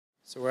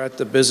So we're at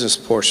the business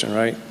portion,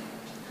 right?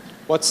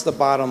 What's the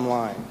bottom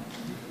line?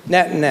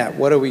 Net,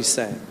 what are we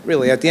saying?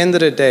 Really, at the end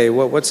of the day,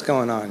 what's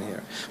going on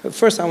here? But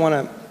first, I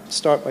want to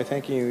start by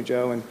thanking you,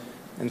 Joe,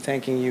 and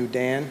thanking you,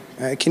 Dan.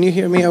 Can you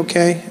hear me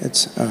okay?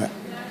 It's all right.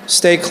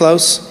 Stay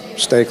close.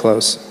 Stay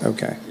close.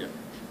 Okay.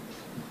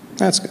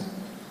 That's good.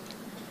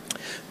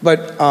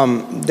 But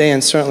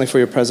Dan, certainly for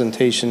your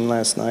presentation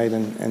last night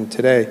and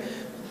today,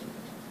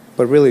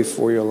 but really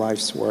for your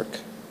life's work.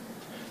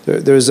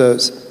 There's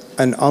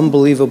an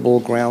unbelievable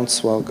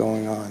groundswell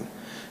going on.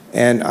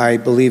 And I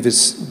believe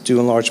it's due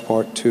in large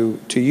part to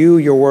you,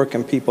 your work,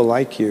 and people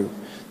like you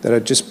that are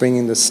just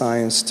bringing the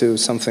science to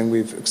something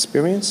we've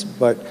experienced,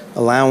 but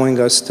allowing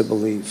us to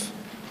believe,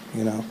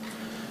 you know.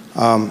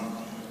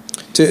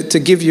 To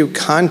give you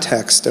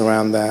context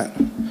around that,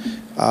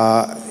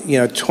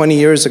 20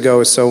 years ago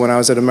or so when I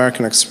was at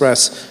American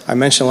Express, I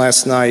mentioned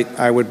last night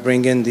I would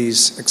bring in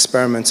these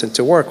experiments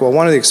into work. Well,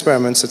 one of the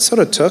experiments it sort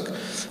of took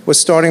was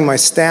starting my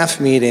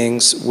staff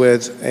meetings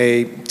with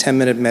a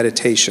 10-minute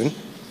meditation,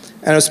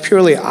 and it was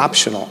purely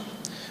optional.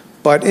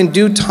 But in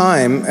due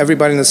time,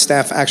 everybody in the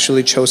staff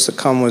actually chose to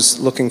come, was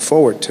looking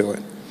forward to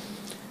it.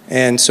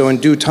 And so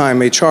in due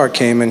time, HR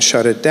came and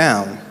shut it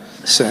down.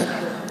 So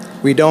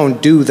we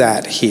don't do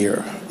that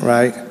here,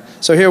 right?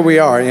 So here we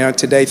are,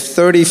 today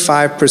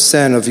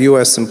 35% of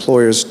US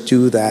employers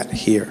do that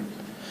here.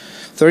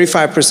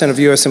 35% of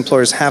US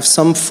employers have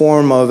some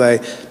form of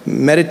a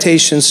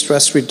meditation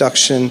stress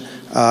reduction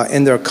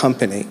in their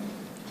company.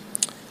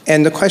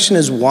 And the question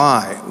is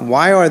why?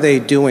 Why are they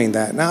doing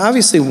that? Now,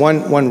 obviously,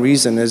 one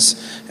reason is,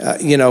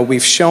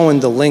 we've shown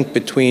the link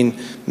between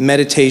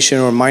meditation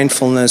or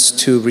mindfulness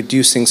to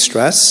reducing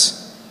stress.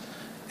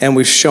 And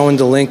we've shown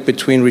the link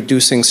between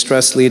reducing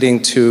stress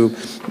leading to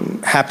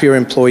happier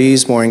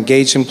employees, more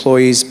engaged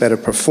employees, better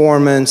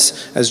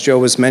performance. As Joe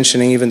was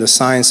mentioning, even the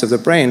science of the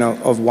brain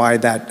of why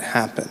that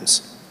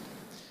happens.